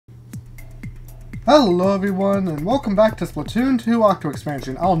Hello everyone, and welcome back to Splatoon 2 Octo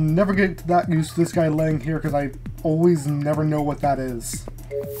Expansion. I'll never get that used to this guy laying here because I always never know what that is.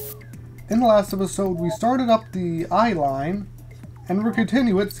 In the last episode, we started up the eye line, and we'll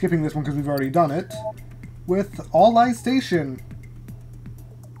continue it, skipping this one because we've already done it, with All Eyez Station.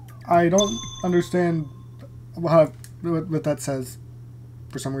 I don't understand what that says,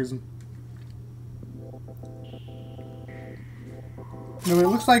 for some reason. Now, it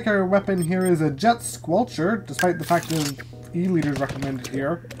looks like our weapon here is a Jet Squelcher, despite the fact that E-Leader's recommended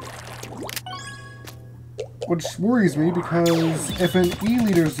here. Which worries me, because if an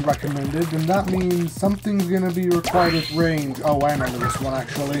E-Leader's recommended, then that means something's gonna be required with range. Oh, I remember this one,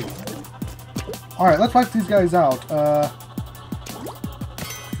 actually. Alright, let's wipe these guys out. Can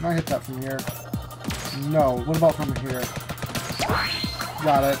I hit that from here? No. What about from here?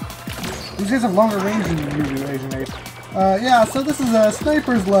 Got it. These guys have longer range than you do, Asian 8. Yeah, so this is a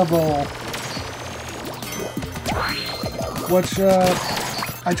sniper's level. Which,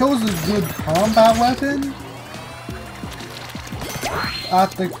 I chose a good combat weapon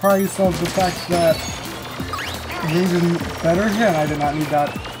at the price of the fact that range is better here, and I did not need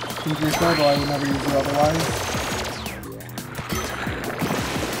that increase there, though I would never use it otherwise.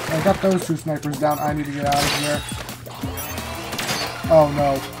 I got those two snipers down. I need to get out of here. Oh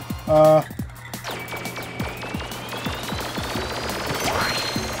no.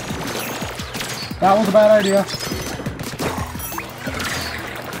 That was a bad idea.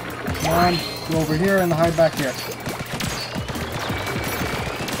 Come on, go over here and hide back here.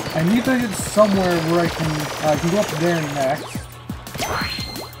 I need to get somewhere where I can go up there next.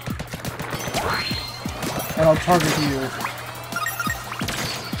 And I'll target you.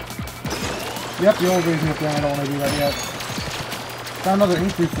 Yep, you're all raising up there, I don't want to do that yet. Got another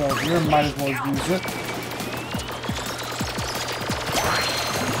increase though here, might as well use it.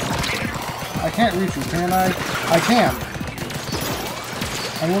 I can't reach you, can I? I can!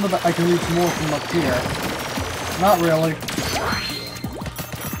 I wonder if I can reach more from up here. Not really.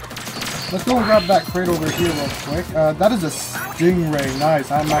 Let's go and grab that crate over here real quick. That is a Stingray. Nice.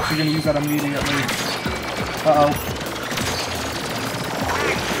 I'm actually going to use that immediately. Uh-oh.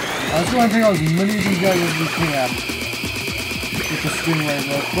 Let's go and take out as many of these guys as we can. With the Stingray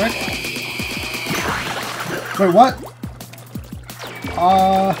real quick. Wait, what?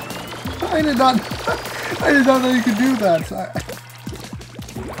 I did not know you could do that.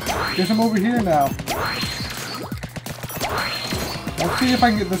 Guess I'm over here now. Let's see if I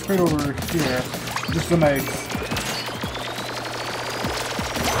can get this crate over here. Just some eggs.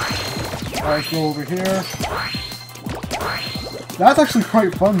 Alright, go over here. That's actually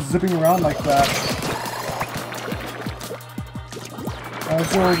quite fun, zipping around like that.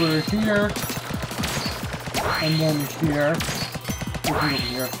 Let's go over here. And then here. Over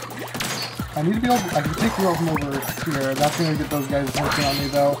here. I need to be able to, I can take you out from over here. That's gonna get those guys attention on me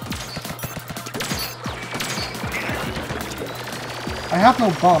though. I have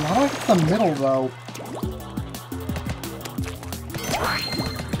no bomb. How do I get to the middle though?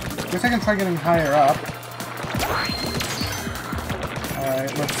 Guess I can try getting higher up.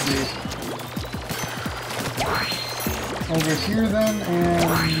 Alright, let's see. Over here then, and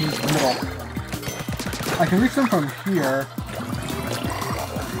middle. I can reach them from here.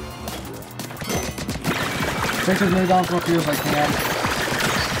 Take as many down from up here as I can.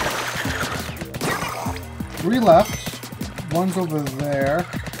 3 left. One's over there.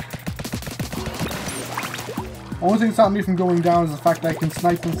 Only thing stopping me from going down is the fact that I can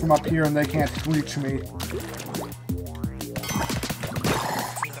snipe them from up here and they can't reach me.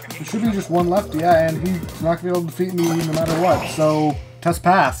 There should be just one left, yeah, and he's not going to be able to defeat me no matter what, so test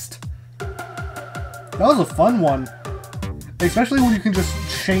passed. That was a fun one. Especially when you can just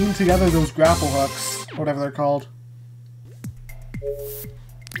chain together those grapple hooks. Whatever they're called.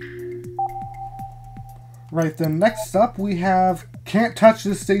 Right then, next up we have can't touch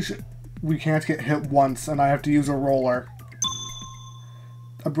this station. We can't get hit once, and I have to use a roller.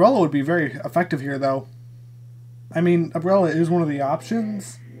 Umbrella would be very effective here, though. I mean, Umbrella is one of the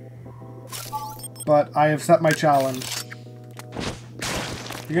options, but I have set my challenge.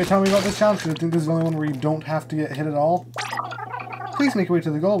 You gonna tell me about this challenge? Because I think this is the only one where you don't have to get hit at all. Please make your way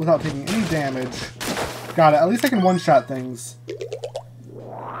to the goal without taking any damage. Got it. At least I can one-shot things.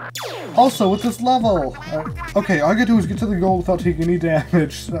 Also, with this level... okay, all I gotta do is get to the goal without taking any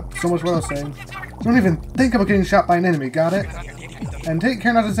damage. So much what I was saying. Don't even think about getting shot by an enemy, got it? And take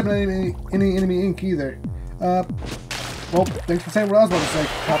care not to sip any enemy ink either. Well, thanks for saying what I was about to say,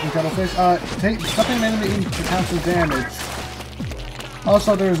 Captain Cuttlefish. Take something enemy ink to cancel damage.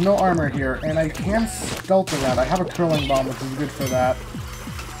 Also, there is no armor here, and I can stealth around. I have a curling bomb, which is good for that.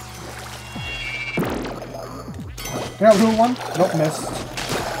 Yeah, who one? Nope, missed.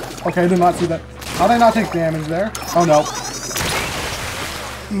 Okay, I did not see that. How did I not take damage there? Oh no.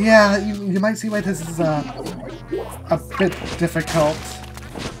 Yeah, you might see why this is a bit difficult.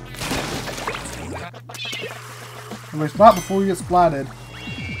 Anyways, not before we get splatted.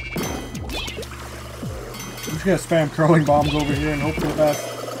 I'm just gonna spam throwing bombs over here and hope for the best.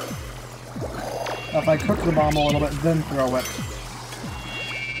 If I cook the bomb a little bit, then throw it.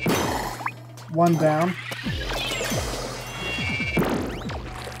 One down.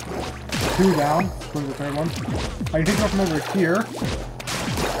 Two down. Go to the third one. I can take it from over here.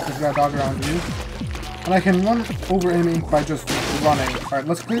 Just got a dog around you. And I can run over enemy by just running. Alright,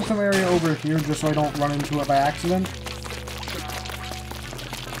 let's clear some area over here just so I don't run into it by accident.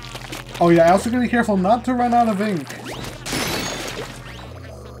 Oh yeah, I also gotta be careful not to run out of ink.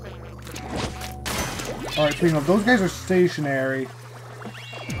 Alright, speaking of, those guys are stationary.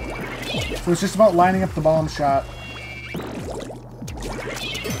 So it's just about lining up the bomb shot.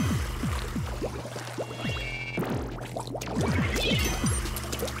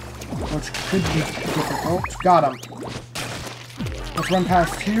 Which could be difficult. Got him. Let's run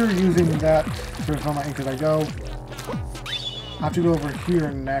past here using that to fill my ink as I go. I have to go over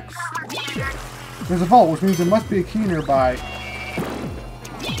here next. There's a vault, which means there must be a key nearby.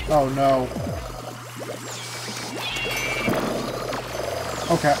 Oh no.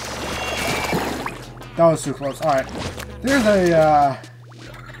 Okay. That was too close. Alright. There's a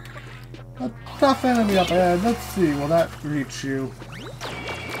tough enemy up ahead. Let's see, will that reach you?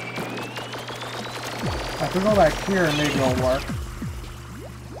 I can go back here and maybe it'll work.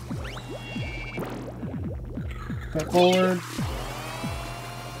 Step forward.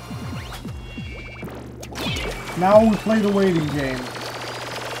 Now we play the waiting game.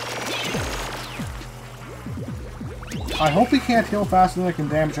 I hope he can't heal faster than I can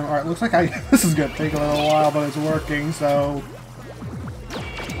damage him. Alright, looks like this is gonna take a little while, but it's working, so...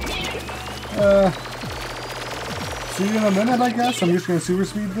 see you in a minute, I guess? I'm just gonna super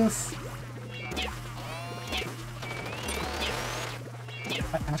speed this.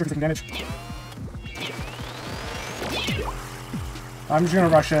 I'm not sure if he's taking damage. I'm just gonna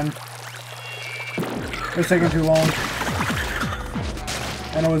rush in. It's taking too long.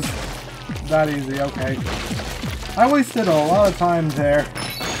 And it was that easy, okay. I wasted a lot of time there.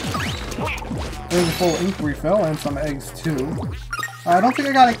 There's a full ink refill and some eggs too. I don't think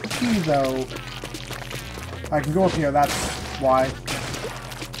I got a key though. I can go up here, that's why.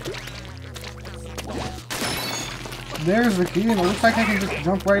 There's the key, and it looks like I can just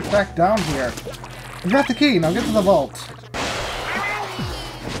jump right back down here. You got the key, now get to the vault.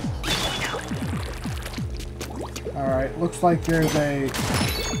 Alright, looks like there's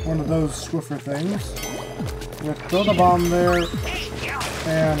one of those Swiffer things. Let's throw the bomb there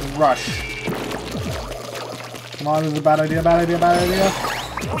and rush. Come on, this is a bad idea, bad idea, bad idea.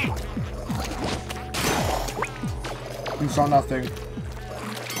 You saw nothing.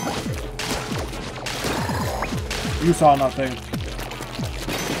 You saw nothing.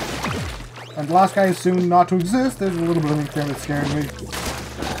 And the last guy is soon not to exist. There's a little bit of ink there that scared me.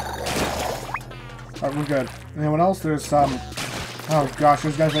 Alright, we're good. Anyone else? There's some... oh gosh,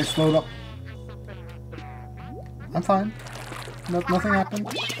 those guys, they slowed up. I'm fine. Nothing happened.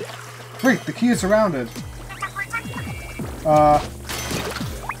 Great, the key is surrounded.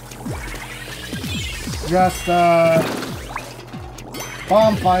 Just,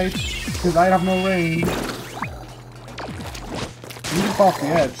 bomb fight, because I have no range. You can fall off the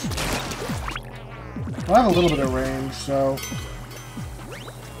edge. Well, I have a little bit of range, so...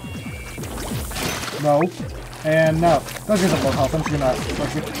 no. And no. Those guys have low health. I'm just gonna...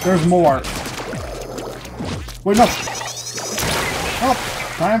 there's more. Wait, no! Oh!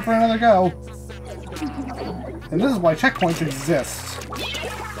 Time for another go. And this is why checkpoints exist.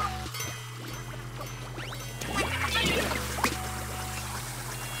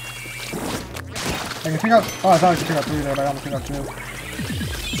 I can pick up... oh, I thought I could pick up 3 there, but I only picked up 2.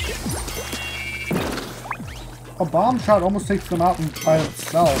 A bomb shot almost takes them out by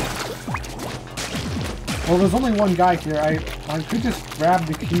itself. Well, there's only one guy here. I could just grab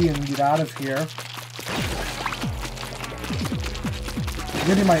the key and get out of here. I'm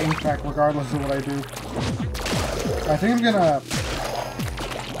getting my ink back regardless of what I do. I think I'm gonna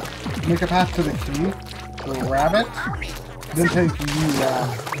make a path to the key, grab it, then take you out.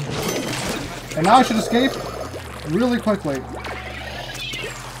 And now I should escape really quickly.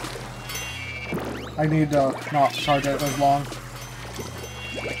 I need to not charge it as long.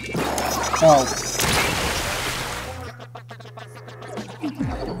 Oh.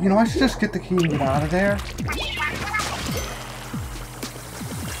 You know, I should just get the key and get out of there.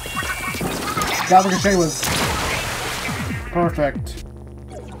 That ricochet was Perfect.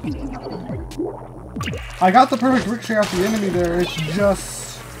 I got the perfect ricochet off the enemy there, it's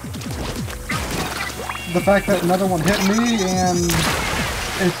just the fact that another one hit me and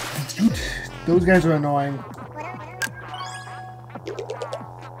those guys are annoying.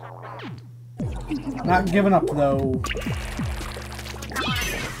 Not giving up though.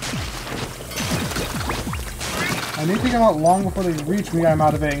 I need to get out long before they reach me. I'm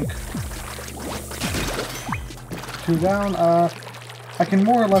out of ink. 2 down. I can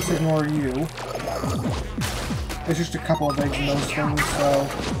more or less ignore you. There's just a couple of eggs in those things, so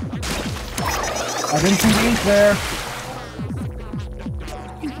I didn't see the ink there.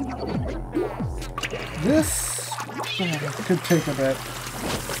 This could take a bit.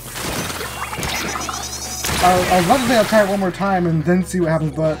 I was about to say I'll try it one more time and then see what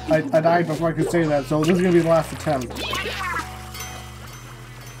happens, but I died before I could say that, so this is going to be the last attempt.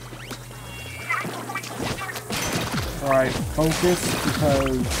 Alright, focus,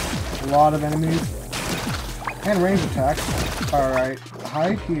 because a lot of enemies. And range attacks. Alright,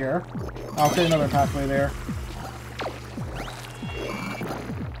 hide here. I'll create another pathway there.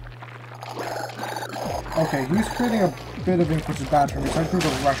 Okay, he's creating a bit of ink, which is bad for me, so I just need to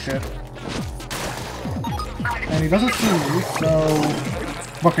rush it. And he doesn't see me, so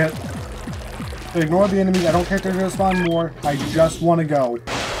book it. Ignore the enemies. I don't care if they're going to spawn more. I just want to go.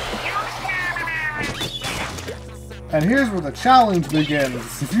 And here's where the challenge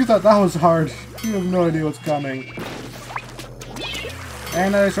begins. If you thought that was hard, you have no idea what's coming.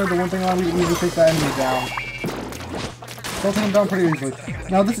 And I showed the one thing on me, we need to take that enemy down. So take him down pretty easily.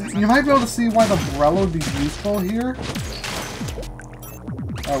 Now this, you might be able to see why the umbrella would be useful here.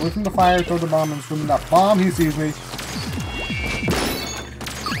 Away from the fire, throw the bomb, and swim in that bomb. He sees me.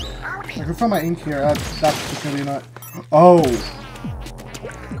 I can throw my ink here. That's just gonna be not. Oh,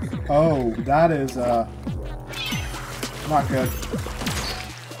 that is not good.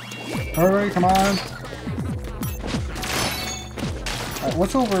 Hurry, come on. Alright,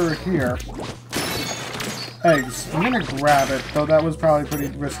 what's over here? Eggs. I'm gonna grab it, though that was probably pretty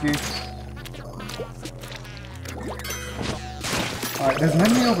risky. Alright, there's an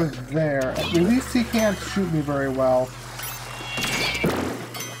enemy over there. At least he can't shoot me very well.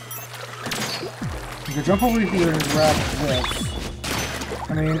 You can jump over here and grab this.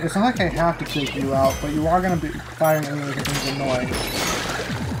 I mean, it's not like I have to take you out, but you are going to be firing at me if it's annoying.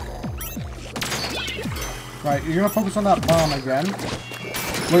 Right, you're going to focus on that bomb again.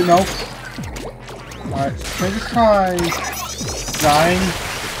 Wait, no. Alright, so just try dying,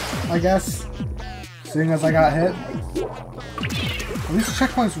 I guess. Seeing as I got hit. At least the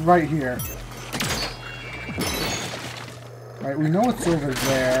checkpoint's right here. Right, we know it's over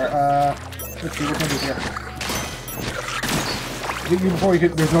there. Let's see, what can I do here? Get you before you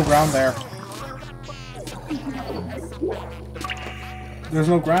hit. There's no ground there. There's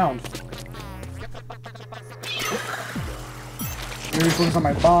no ground. Maybe focus on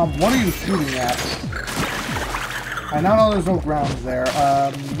my bomb. What are you shooting at? I now know there's no ground there.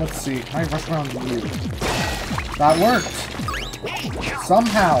 Let's see. Can I rush around you? That worked.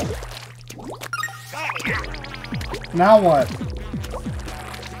 Somehow. Now what?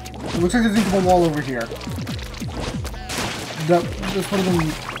 It looks like there's an equal wall over here. This would have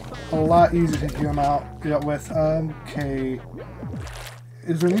been a lot easier to get him out with. Okay.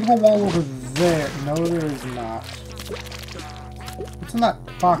 Is there an equal wall over there? No, there is not. What's in that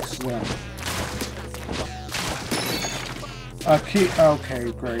box then? Key.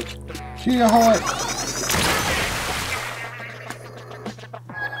 Okay, great. Key, hold it.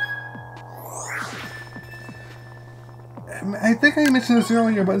 I think I mentioned this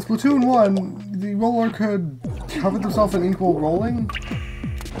earlier, but in Splatoon 1, the roller could cover themselves in ink while rolling.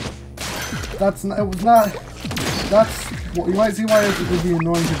 That's not, well, you might see why it would be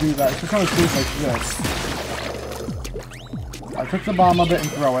annoying to do that. It's just on a case like this. I took the bomb a bit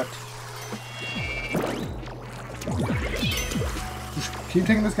and throw it. Just keep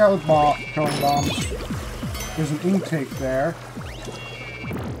taking this guy with throwing bombs. There's an intake there.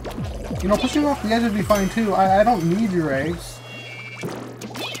 You know, pushing off the edge would be fine too. I don't need your eggs.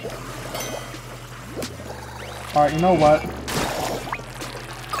 Alright, you know what?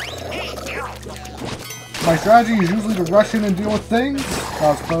 My strategy is usually to rush in and deal with things. That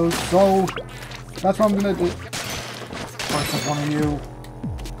was close, so that's what I'm gonna do. Versus one of you.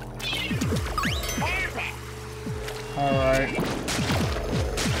 Alright.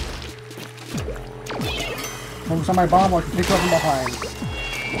 Focus on my bomb, or I can pick you up from behind.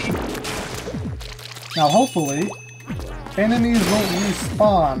 Now, hopefully, enemies won't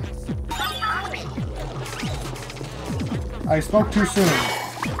respawn. I spoke too soon.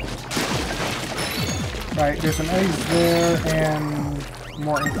 Right, there's some eggs there, and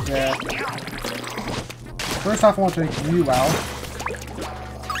more ink there. First off, I want to take you out.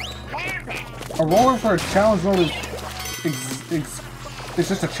 A roller for a challenge mode is it's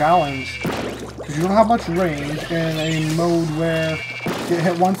just a challenge. Because you don't have much range in a mode where you get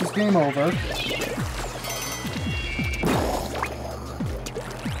hit once, it's game over.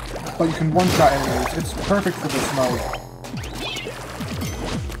 But you can one-shot enemies. It's perfect for this mode.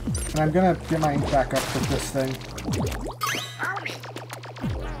 And I'm gonna get my ink back up with this thing.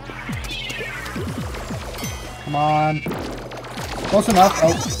 Come on. Close enough.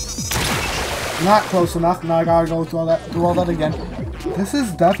 Oh. Not close enough. Now I gotta go through all that again. This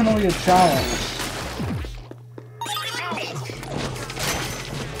is definitely a challenge.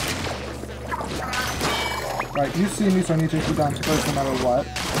 Right, you see me, so I need to take you down first no matter what.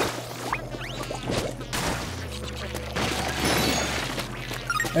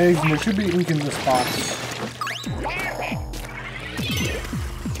 Eggs, and there should be ink in this box.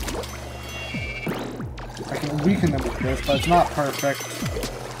 I can weaken them with this, but it's not perfect.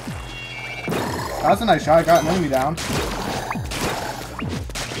 That's a nice shot. I got an enemy down.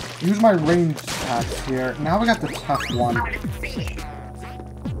 Use my ranged attacks here. Now we got the tough one.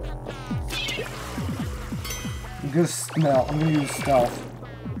 I'm gonna use stealth.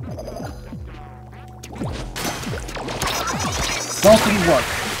 Stealth didn't work.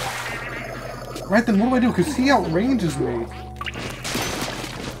 Right then, what do I do? Because he outranges me.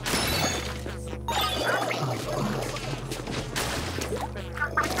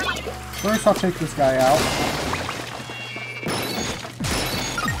 First, I'll take this guy out.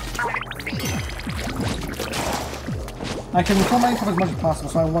 I can control myself as much as possible,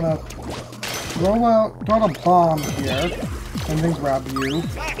 so I want to throw out a bomb here, and then grab you.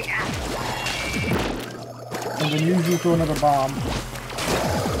 And then use you throw another bomb.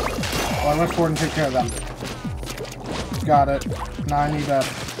 Well, I rush forward and take care of them. Got it. Now I need to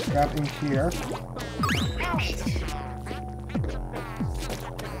grab in here.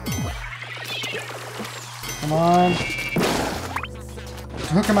 Come on.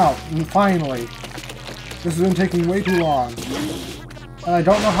 Took him out, and finally. This has been taking way too long. And I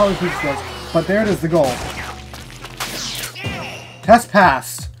don't know how to reach this, but there it is, the goal. Test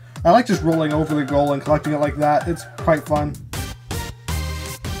passed. I like just rolling over the goal and collecting it like that. It's quite fun.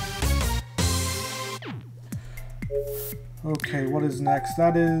 Okay, what is next?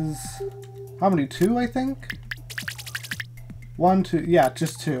 That is... how many? 2, I think? 1, 2... yeah,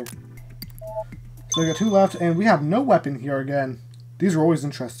 just 2. So we got 2 left, and we have no weapon here again. These are always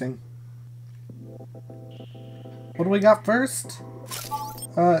interesting. What do we got first?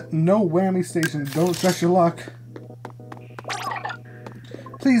 No whammy station. Don't stress your luck.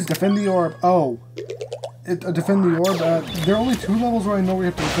 Please defend the orb. Oh. Defend the orb. There are only 2 levels where I know we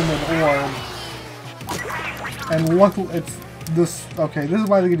have to defend an orb. And luckily, it's this... okay, this is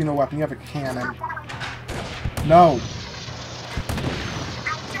why they give you no weapon. You have a cannon. No.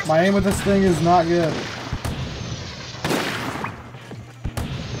 My aim with this thing is not good.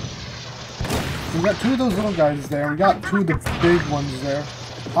 We got 2 of those little guys there. We got 2 of the big ones there.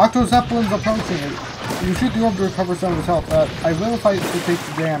 Octo Zeppelin's approaching it. You shoot the orb to recover some of his health. I will fight if it takes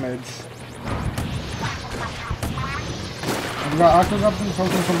damage. And we got Octo Zeppelin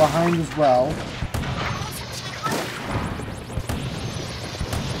approaching from behind as well.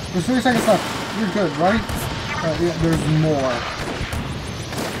 There's 30 seconds left. You're good, right? Yeah, there's more.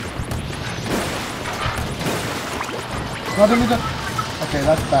 Okay,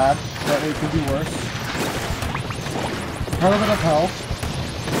 that's bad. But it could be worse. Quite a bit of health.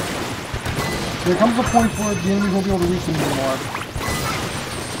 There comes a point where the enemies won't be able to reach them anymore.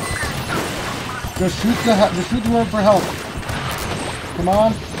 Just shoot the orb for help. Come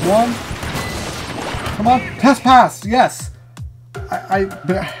on, 1. Come on, test pass. Yes. I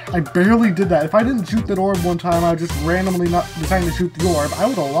barely did that. If I didn't shoot that orb one time, I was just randomly not deciding to shoot the orb, I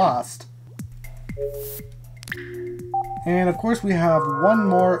would have lost. And of course we have 1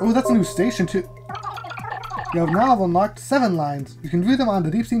 more. Oh, that's a new station too. You have now unlocked 7 lines. You can view them on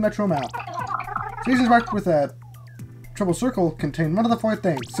the Deep Sea Metro map. Stations marked with a triple circle contain one of the 4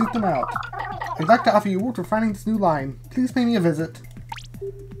 things. Seek them out. I'd like to offer you work for finding this new line. Please pay me a visit.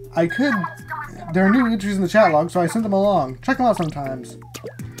 I could... there are new entries in the chat log, so I sent them along. Check them out sometimes.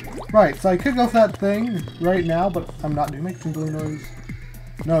 Right, so I could go for that thing right now, but I'm not. Do you make tinkling noise?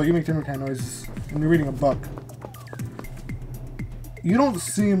 No, you make different kind of noises when you're reading a book. You don't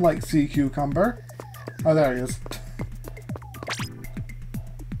seem like Sea Cucumber. Oh, there he is.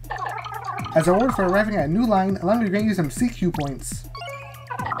 As a reward for arriving at a new line, allow me to grant you some CQ points.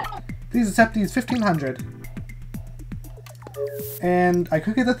 Please accept these 1,500. And I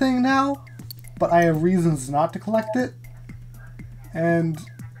could get the thing now, but I have reasons not to collect it. And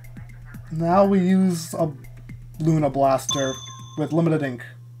now we use a Luna Blaster with limited ink.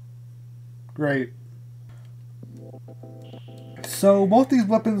 Great. So both these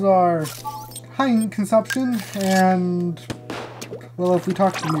weapons are high ink consumption, and well, if we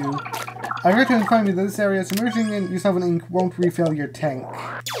talk to you, I regret to inform you that this area, submerging in yourself in ink won't refill your tank.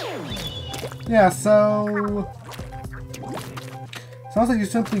 Yeah, so sounds like you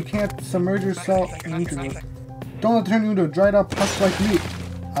simply can't submerge yourself in ink. Don't let it turn you into a dried up husk like me.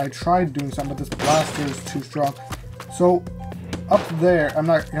 I tried doing something, but this blaster is too strong. So up there, I'm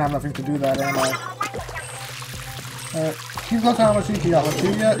not gonna have nothing to do that, am I? Keep looking how much ink you got. Let's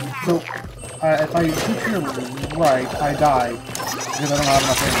see yet. So if I shoot to your right, I die because I don't have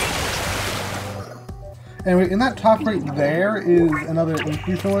enough ink. Anyway, in that top right there is another ink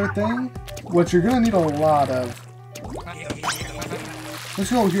refiller thing, which you're gonna need a lot of.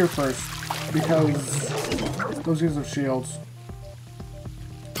 Let's go here first, because those guys have shields.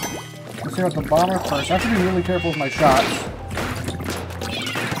 Let's take out the bomber first. I have to be really careful with my shots.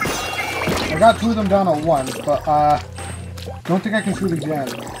 I got 2 of them down at once, but don't think I can shoot again.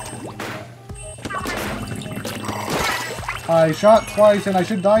 I shot twice and I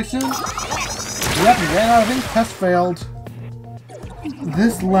should die soon? Yep, ran out of ink. Test failed.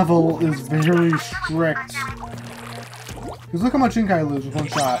 This level is very strict. Because look how much ink I lose with one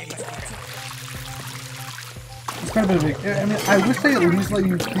shot. It's kind of a big... I mean, I wish they at least let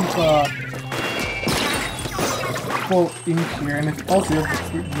you keep full ink here, and if also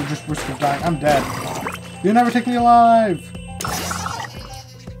you just risk of dying. I'm dead. You'll never take me alive!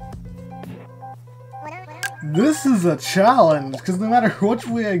 This is a challenge, because no matter which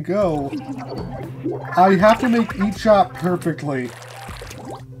way I go, I have to make each shot perfectly.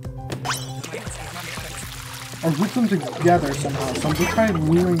 Or group them together somehow. So I'm just trying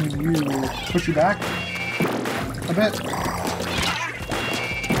luring you. Push you back a bit.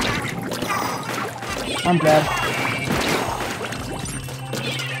 I'm dead.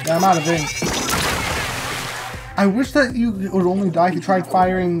 Yeah, I'm out of ink. I wish that you would only die if you tried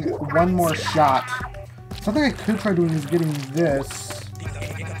firing one more shot. Something I could try doing is getting this.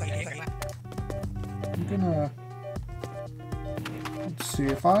 I'm gonna... Let's see,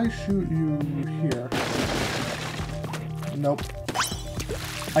 if I shoot you here... Nope.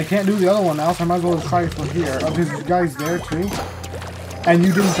 I can't do the other one now, so I might as well try it for here. Oh, there's guys there too. And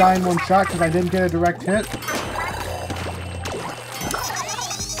you didn't die in one shot because I didn't get a direct hit.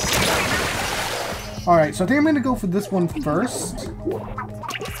 Alright, so I think I'm going to go for this one first.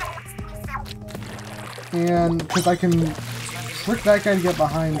 And because I can trick that guy to get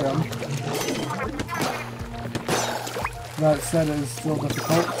behind him. That said, it is still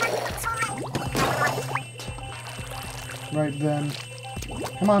difficult. Right then.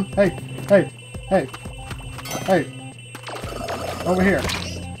 Come on. Hey. Hey. Hey. Hey. Over here.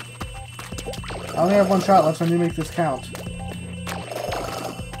 I only have one shot left, so I need to make this count.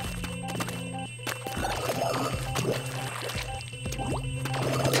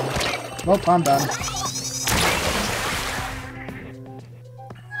 Nope, I'm done.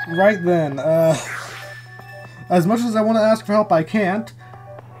 Right then. As much as I want to ask for help, I can't.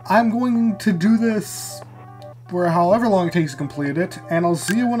 I'm going to do this for however long it takes to complete it, and I'll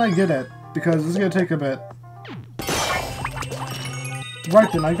see you when I get it, because this is going to take a bit.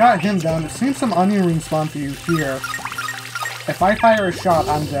 Right then, I got him down. It seems some onion rings spawn for you here. If I fire a shot,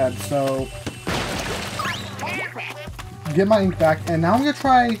 I'm dead, so... Get my ink back, and now I'm going to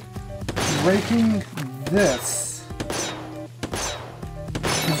try breaking this.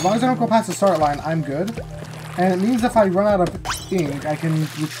 As long as I don't go past the start line, I'm good. And it means if I run out of ink, I can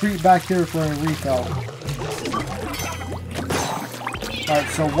retreat back here for a refill. Alright,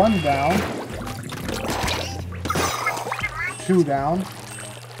 so 1 down. 2 down.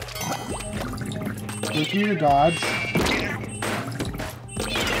 Tricky to dodge.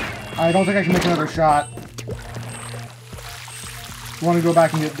 I don't think I can make another shot. I want to go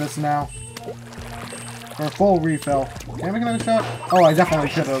back and get this now. For a full refill. Can I make another shot? Oh, I definitely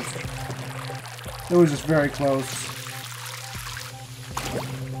should have. It was just very close.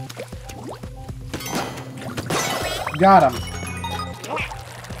 Got him.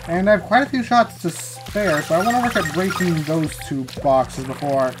 And I have quite a few shots to spare, so I want to work at breaking those 2 boxes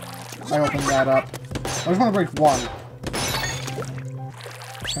before I open that up. I just want to break 1.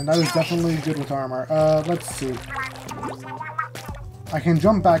 And that is definitely good with armor. Let's see. I can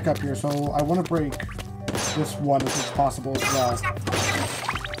jump back up here, so I want to break this one if it's possible as well.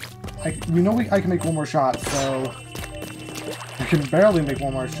 I can make 1 more shot, so I can barely make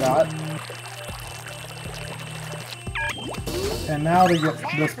 1 more shot. And now to get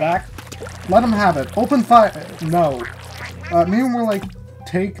this back. Let him have it. Open fire. No. Maybe more like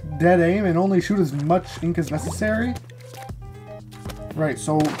take dead aim and only shoot as much ink as necessary. Right,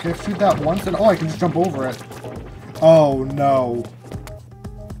 so can I shoot that once and oh, I can just jump over it. Oh no.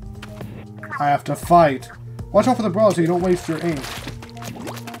 I have to fight. Watch out for the umbrella so you don't waste your ink.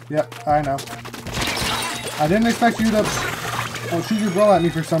 Yep, I know. I didn't expect you to shoot your umbrella at me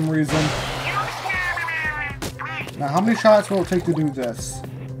for some reason. Now, how many shots will it take to do this?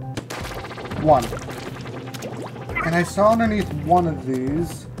 One. And I saw underneath one of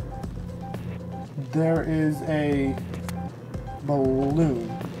these, there is a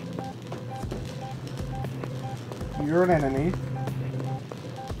balloon. You're an enemy.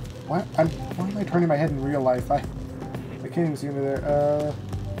 What? Why am I turning my head in real life? I can't even see under there.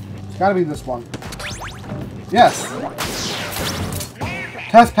 It's gotta be this one. Yes!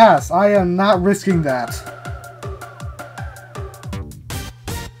 Test pass. I am not risking that.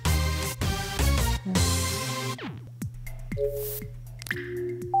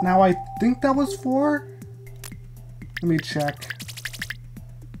 Now I think that was 4? Let me check.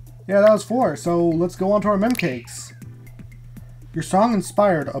 Yeah, that was 4, so let's go on to our mem cakes. Your song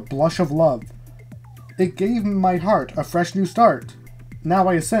inspired a blush of love. It gave my heart a fresh new start. Now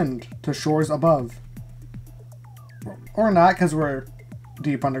I ascend to shores above. Or not, because we're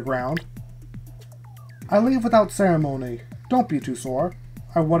deep underground. I leave without ceremony. Don't be too sore.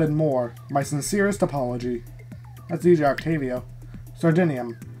 I wanted more. My sincerest apology. That's DJ Octavio.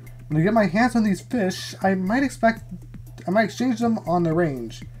 Sardinium. When I get my hands on these fish, I might exchange them on the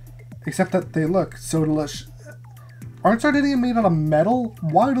range. Except that they look so delicious. Aren't sardinium made out of metal?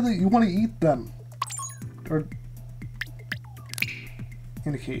 Why do you want to eat them? Or...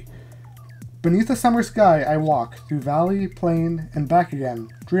 in a key. Beneath the summer sky, I walk through valley, plain, and back again,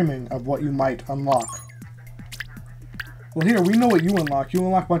 dreaming of what you might unlock. Well, here, we know what you unlock. You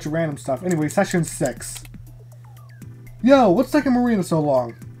unlock a bunch of random stuff. Anyway, session 6. Yo, what's taking Marina so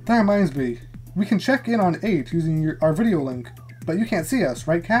long? That reminds me. We can check in on 8 using our video link, but you can't see us,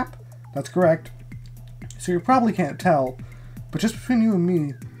 right, Cap? That's correct. So you probably can't tell, but just between you and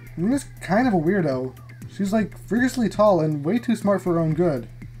me, Marina's kind of a weirdo. She's like furiously tall and way too smart for her own good.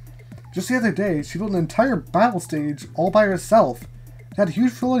 Just the other day, she built an entire battle stage all by herself. It had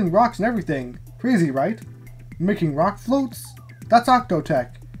huge floating rocks and everything. Crazy, right? Making rock floats? That's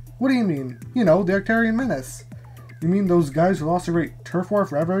Octotech. What do you mean? You know, the Octarian Menace. You mean those guys who lost a great turf war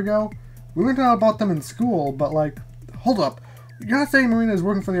forever ago? We learned out about them in school, but like... Hold up. You're not saying Marina is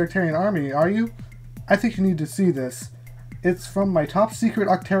working for the Octarian army, are you? I think you need to see this. It's from my top secret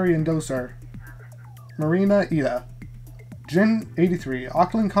Octarian doser. Marina Ida. Gen 83,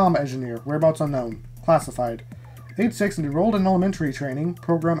 Octoling Comm Engineer, whereabouts unknown. Classified. Age 6 and enrolled in elementary training,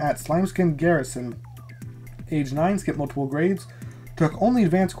 program at Slimeskin Garrison. Age 9, skipped multiple grades, took only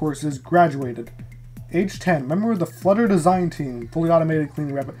advanced courses, graduated. Age 10, member of the Flutter Design Team, fully automated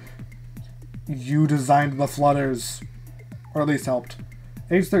cleaning weapon. You designed the Flutters. Or at least helped.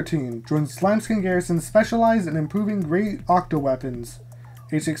 Age 13, joined Slimeskin Garrison, specialized in improving great octo weapons.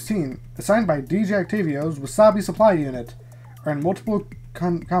 Age 16, assigned by DJ Octavio's Wasabi Supply Unit, earned multiple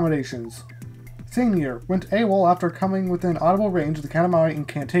accommodations. Same year, went AWOL after coming within audible range of the Katamari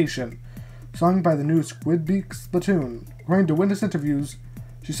Incantation, sung by the new Squidbeak Splatoon. According to witness interviews,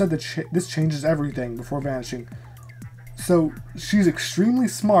 she said that this changes everything before vanishing. So, she's extremely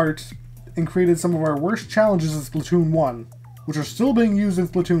smart and created some of our worst challenges in Splatoon 1, which are still being used in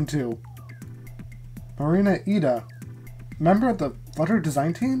Splatoon 2. Marina Ida, member of the Flutter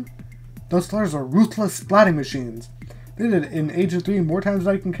Design Team? Those Flutters are ruthless splatting machines. They did it in Age of 3 more times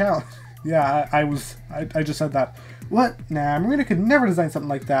than I can count. Yeah, I just said that. What? Nah, Marina could never design something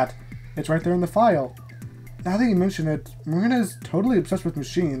like that. It's right there in the file. Now that you mention it, Marina is totally obsessed with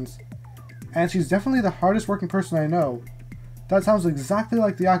machines. And she's definitely the hardest working person I know. That sounds exactly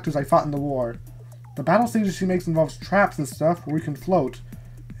like the Octos I fought in the war. The battle stages she makes involves traps and stuff where we can float.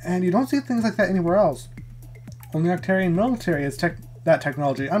 And you don't see things like that anywhere else. Only Octarian military has that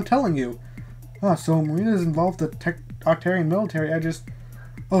technology, I'm telling you. So Marina is involved with the Octarian military,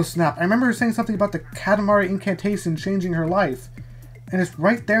 Oh snap, I remember her saying something about the Katamari Incantation changing her life. And it's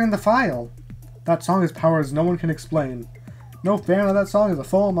right there in the file. That song has powers no one can explain. No fan of that song is a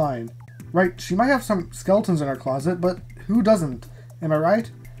foe of mine. Right, she might have some skeletons in her closet, but who doesn't? Am I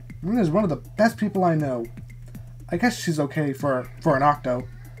right? Marina is one of the best people I know. I guess she's okay for an Octo.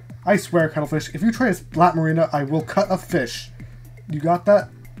 I swear, Cuttlefish, if you try to splat Marina, I will cut a fish. You got that?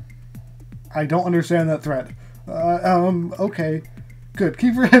 I don't understand that threat. Okay. Good,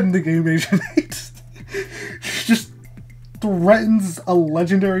 keep your head in the game, Agent 8. She just threatens a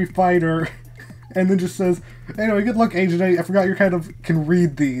legendary fighter, and then just says, anyway, good luck, Agent 8. I forgot you kind of can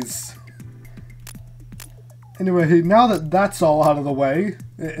read these. Anyway, now that that's all out of the way,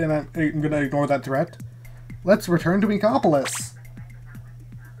 and I'm gonna ignore that threat, let's return to Ecopolis.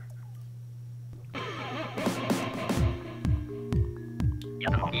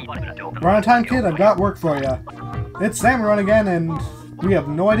 Right on time, kid. I've got work for you. It's Salmon Run again, and we have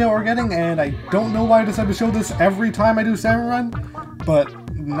no idea what we're getting, and I don't know why I decided to show this every time I do Salmon Run, but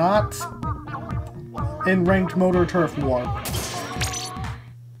not in Ranked Motor Turf War.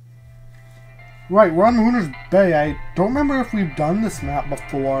 Right, we're on Mooner's Bay. I don't remember if we've done this map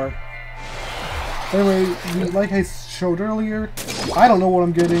before. Anyway, like I showed earlier, I don't know what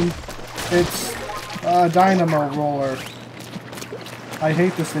I'm getting. It's a dynamo roller. I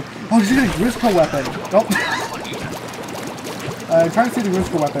hate this thing. Oh, did you get a Grisco weapon? Nope. I'm trying to see the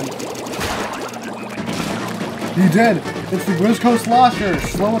Grisco weapon. You did! It's the Grisco Slosher!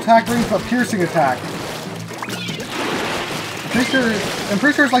 Slow attack rings, but piercing attack. I'm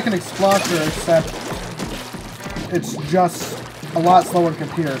pretty sure it's like an Explosher, except it's just a lot slower and can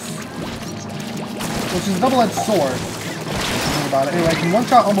pierce. Which is a double-edged sword. Think about it. Anyway, I can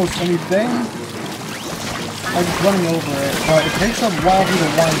one-shot almost anything. I'm just running over it, but it takes a while for me to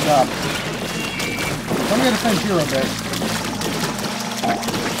wind up. Let me defend here a bit.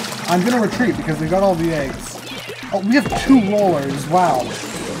 I'm gonna retreat because they got all the eggs. Oh, we have 2 rollers, wow.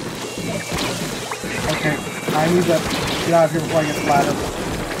 Okay, I need to get out of here before I get splattered.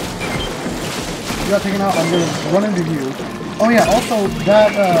 You got taken out, I'm gonna run into you. Oh yeah, also,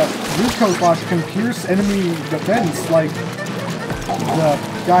 that Grisco Slash can pierce enemy defense, like the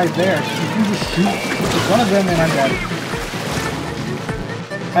guy there. You can just shoot one of them and I'm dead.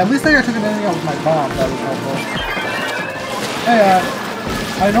 At least I took an enemy out with my bomb, that was helpful. Hey,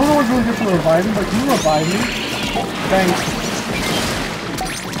 I don't know what's really good for reviving, but can you revive me? Thanks.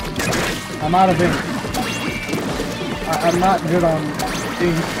 I'm out of ink. I'm not good on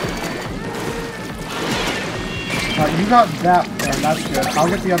ink. You got that, and that's good. I'll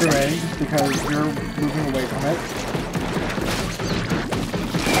get the other egg, because you're moving away from it.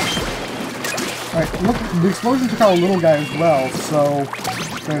 Alright, look, the explosion took out a little guy as well, so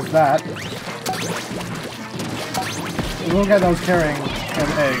there's that. The little guy that was carrying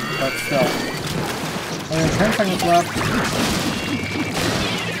an egg, but still. Only 10 seconds left.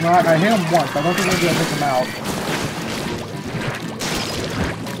 No, I hit him once, I don't think we're going to take him out.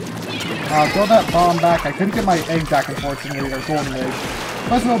 Throw that bomb back. I couldn't get my egg back, unfortunately, or golden egg.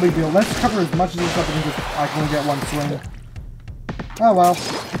 That's no big deal. Let's cover as much of this up as I can only get one swing. Oh well.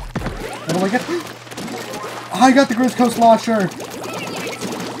 What do I get? I got the Grisco Slosher!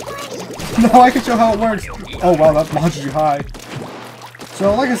 No, I can show how it works! Oh wow, that launches you high.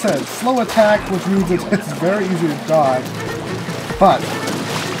 So, like I said, slow attack, which means it's very easy to dodge. But,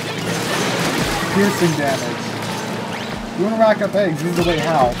 piercing damage. You want to rack up eggs, this is the way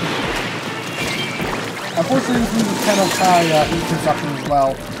how. Unfortunately, this uses kind of high heat consumption as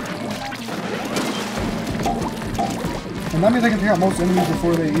well. And that means I can take out most enemies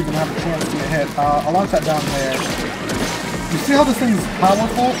before they even have a chance to get hit. I'll launch that down there. You see how this thing's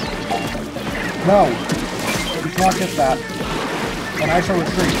powerful? No. You cannot get that. And I shall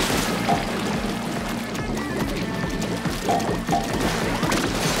retreat.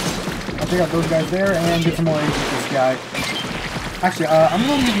 I'll take out those guys there and get some more eggs with this guy. Actually, I'm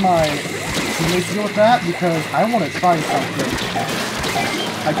going to leave my teammates to deal with that because I want to try something.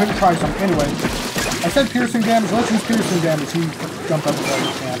 I couldn't try something. Anyway, I said piercing damage. Let's use piercing damage. He jumped up before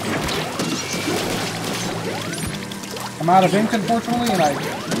he can. I'm out of ink, unfortunately, and I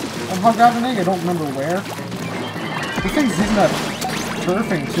somehow grabbed an egg. I don't remember where. This thing's using that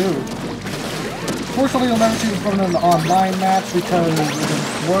turfing, too. Fortunately, you'll never see this going in the online match because it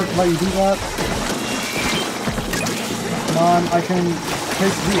doesn't work let you do that. Come on, I can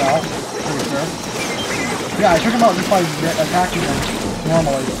take you out. Pretty sure. Yeah, I took him out just by attacking him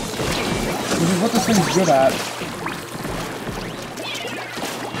normally. Which is what this thing's good at.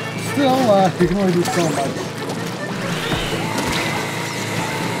 Still, you can only do so much.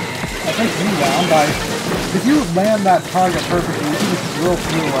 I think you down by... If you land that target perfectly, you can just drill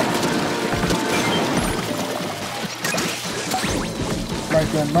through it. Right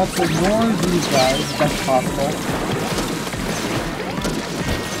then, let's ignore these guys as best possible.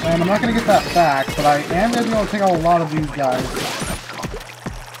 And I'm not going to get that back, but I am going to be able to take out a lot of these guys.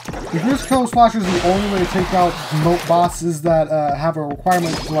 The Grisco Slasher is the only way to take out bosses that have a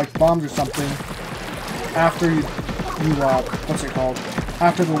requirement for like bombs or something after you what's it called?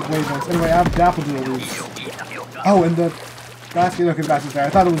 After the wavelengths. Anyway, I have Daffodils. Oh, and the basket, okay, basket's there. I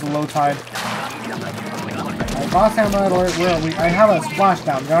thought it was a low tide. Alright, boss hammer alert, where are we? I have a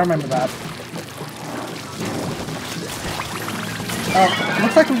splashdown, gotta remember that.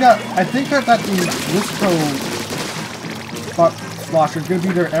 Looks like we got, I think that the Grisco Slosher is going to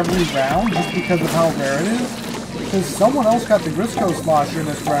be there every round just because of how rare it is. Because someone else got the Grisco Slosher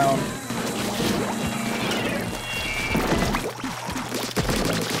this round.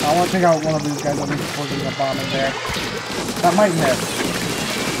 I want to take out one of these guys at least before getting a bomb in there. That might miss.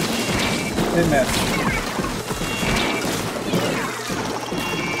 It missed.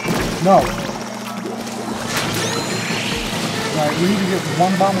 No. Alright, we need to get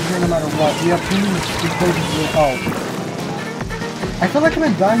one bomb in here no matter what. We have too many places to... Oh. I feel like I've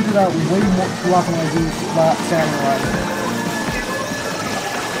been dying to that way too often when I do flat samurai.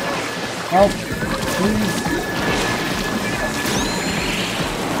 Help. Please.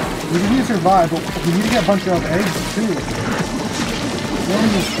 We need to survive, but we need to get a bunch of eggs too. We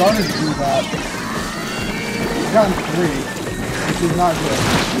haven't even started to do that. We've gotten 3, which is not good.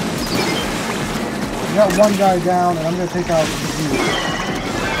 We got one guy down, and I'm going to take out you.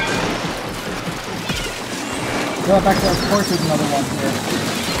 Go back there, of course there's another one here.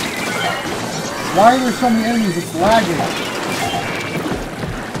 Why are there so many enemies? It's lagging.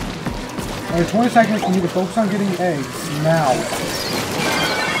 Alright, 20 seconds, we need to focus on getting eggs, now.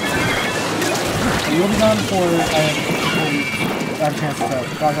 You'll be done before I have a chance to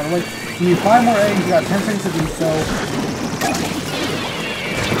dodge out of the way. You need 5 more eggs, you got 10 seconds to do so.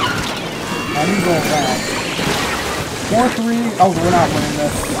 I need to go around. 4-3. Oh, we're not winning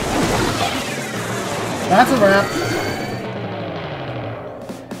this. That's a wrap.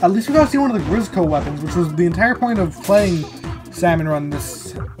 At least we got to see one of the Grisco weapons, which was the entire point of playing Salmon Run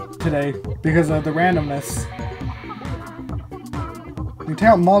this today, because of the randomness. You can take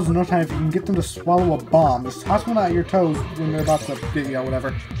out mobs in no time if you can get them to swallow a bomb. Just toss one at your toes when they're about to get you,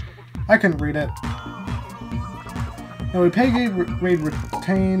 whatever. I couldn't read it. Anyway, pay grade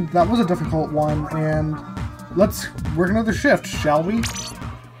retained. That was a difficult one, and let's work another shift, shall we?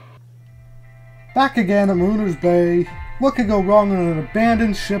 Back again at Marooner's Bay. What could go wrong on an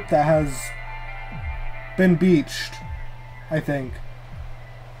abandoned ship that has been beached, I think.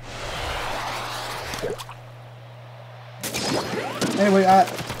 Anyway,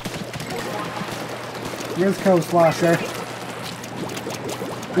 Grisco Slosher.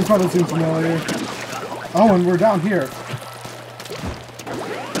 This one seems familiar. Oh, and we're down here.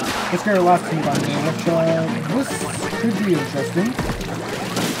 Let's get our last team on here, which, this could be interesting.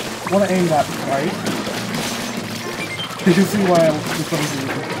 I want to aim that right. You can see why this one is using.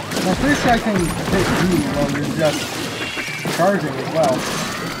 I'm pretty sure I can hit you while you're just charging as well.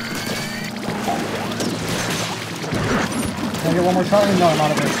 Can I get one more shot? No, I'm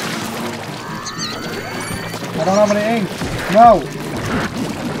out of it. I don't have any aim. No!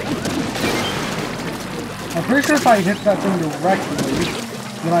 I'm pretty sure if I hit that thing directly,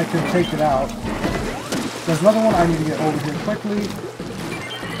 then I can take it out. There's another one I need to get over here quickly.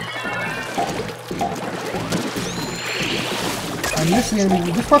 I'm missing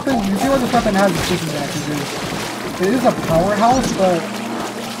enemies. This weapon, you see what this weapon has its disadvantages. It is a powerhouse, but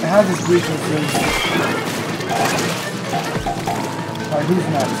it has its weaknesses. Alright, who's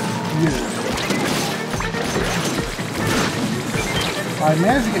next? You. I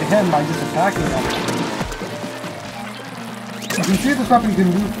managed to get him by just attacking him. You can see this weapon can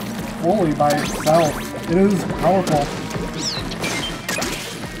move fully by itself. It is powerful.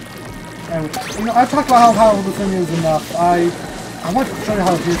 And, you know, I've talked about how powerful this thing is enough. I want to show you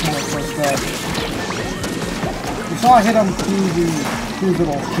how it feels when it first does. You saw I hit him through his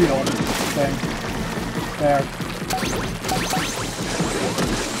little shield thing. There.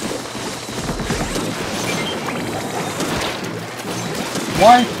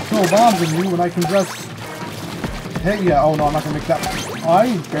 Why throw bombs at you when I can just hit you? Oh no, I'm not gonna make that.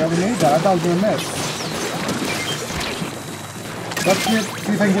 I barely made that. I thought I was gonna miss. Let's see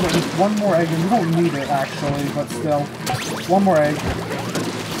if I can get at least one more egg, and we don't need it actually, but still. One more egg.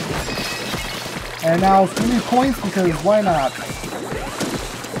 And now 3 points because why not?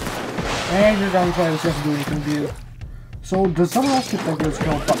 And you're gonna try this doesn't do anything to you. So does someone else get the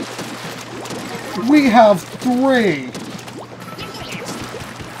Grisco? We have 3!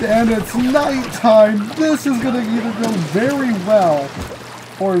 And it's nighttime. This is gonna either go very well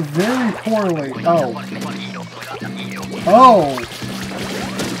or very poorly. Oh. Oh.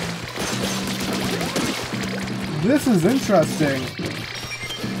 This is interesting.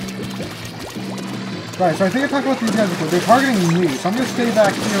 Right, so I think I talked about these guys before. They're targeting me, so I'm gonna stay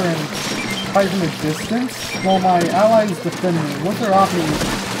back here and fight from a distance while my allies defend me. Once they're off me,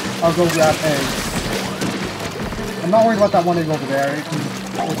 I'll go grab eggs. I'm not worried about that one egg over there.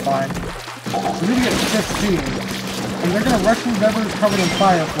 It's fine. We need to get 15. And they're going to rush whoever's covered in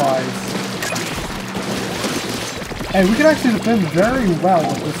fireflies. And we can actually defend very well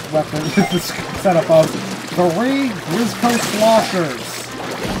with this weapon, with this setup of 3 Rizco Sloshers.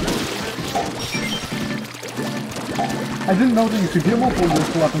 I didn't know that you could get multiple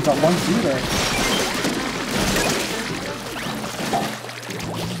Rizco weapons at once either.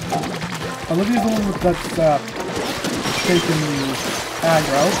 Olivia's the one that's taking the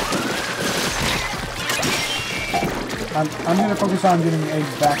aggro. I'm going to focus on getting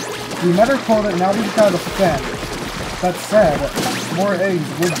eggs back. We met our quota, now we just gotta defend. That said, more eggs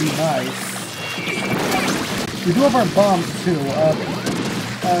would be nice. We do have our bombs too.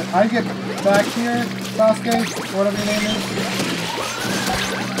 I get back here, Sasuke, whatever your name is.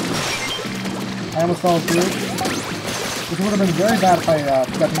 I almost fell through. Which would have been very bad if I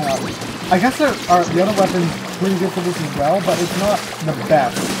stepped me up. I guess the other weapons pretty good for this as well, but it's not the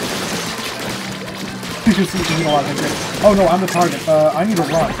best. You can see a lot of it. Oh no, I'm the target. I need to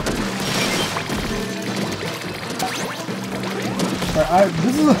run. But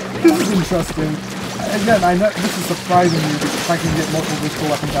this is interesting. Again, I know this is surprising me if I can get multiple Rizco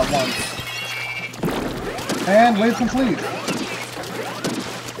weapons at once. And wave complete.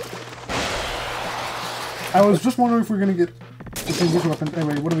 I was just wondering if we are gonna get the same Rizco weapon.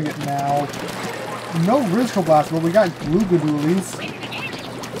 Anyway, what do we get now? No Rizco Blast, but we got Gloogadoolies.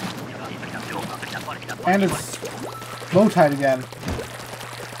 And it's low tide again.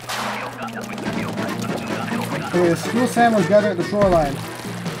 Okay, Steel Samurais gather at the shoreline.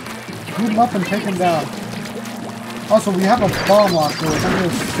 Boot him up and take him down. Also, we have a bomb launcher, which I'm going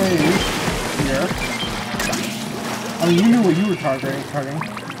to save here. I mean, you knew what you were targeting.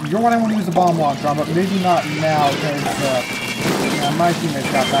 You're what I want to use the bomb launcher on, but maybe not now, because yeah, my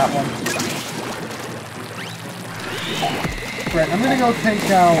teammates got that one. Right, I'm going to go take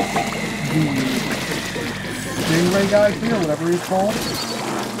out the Stingray guy here, whatever he's called.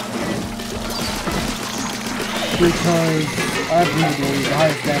 Because I have green abilities, the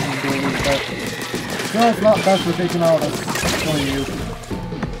highest damage abilities, but still it's not best for taking out one of you.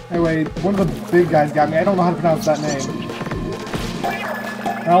 Anyway, one of the big guys got me. I don't know how to pronounce that name.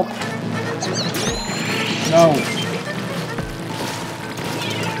 Help. No.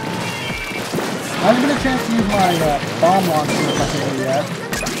 I haven't been a chance to use my bomb launcher effectively yet.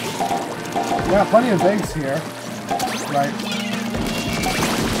 Yeah, plenty of eggs here. Right.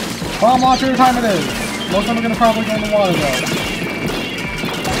 Bomb launcher time it is! Most of them are going to probably go in the water though.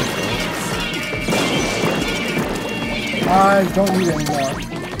 I don't need it anymore.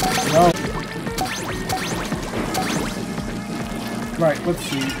 No. Right, let's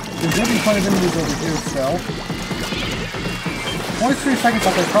see. There's going to be plenty of enemies over here still. 23 seconds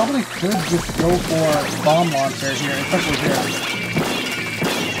left. I probably could just go for bomb launcher here, especially here.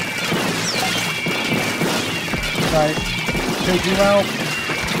 Right. Take you out.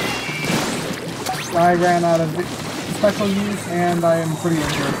 I ran out of special use and I am pretty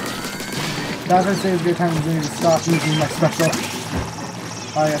injured. That I say is a good time for me to stop using my special.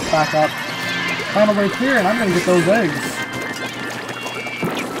 I back up. Final way clear and I'm gonna get those eggs.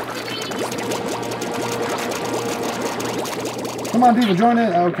 Come on, Diva, join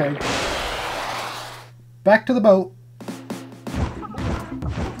in. Okay. Back to the boat.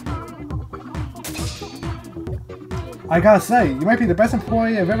 I gotta say, you might be the best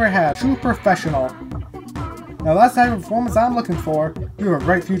employee I've ever had. True professional. Now that's the type of performance I'm looking for. You have a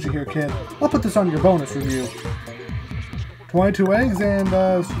bright future here, kid. I'll put this on your bonus review. 22 eggs and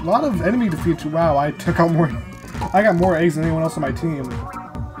a lot of enemy defeats. Wow, I took out more. I got more eggs than anyone else on my team.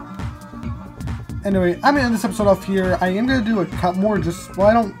 Anyway, I'm gonna end this episode off here. I am gonna do a couple more just, well,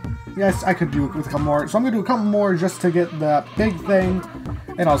 I don't, yes, I could do it with a couple more. So I'm gonna do a couple more just to get the big thing.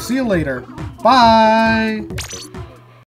 And I'll see you later. Bye!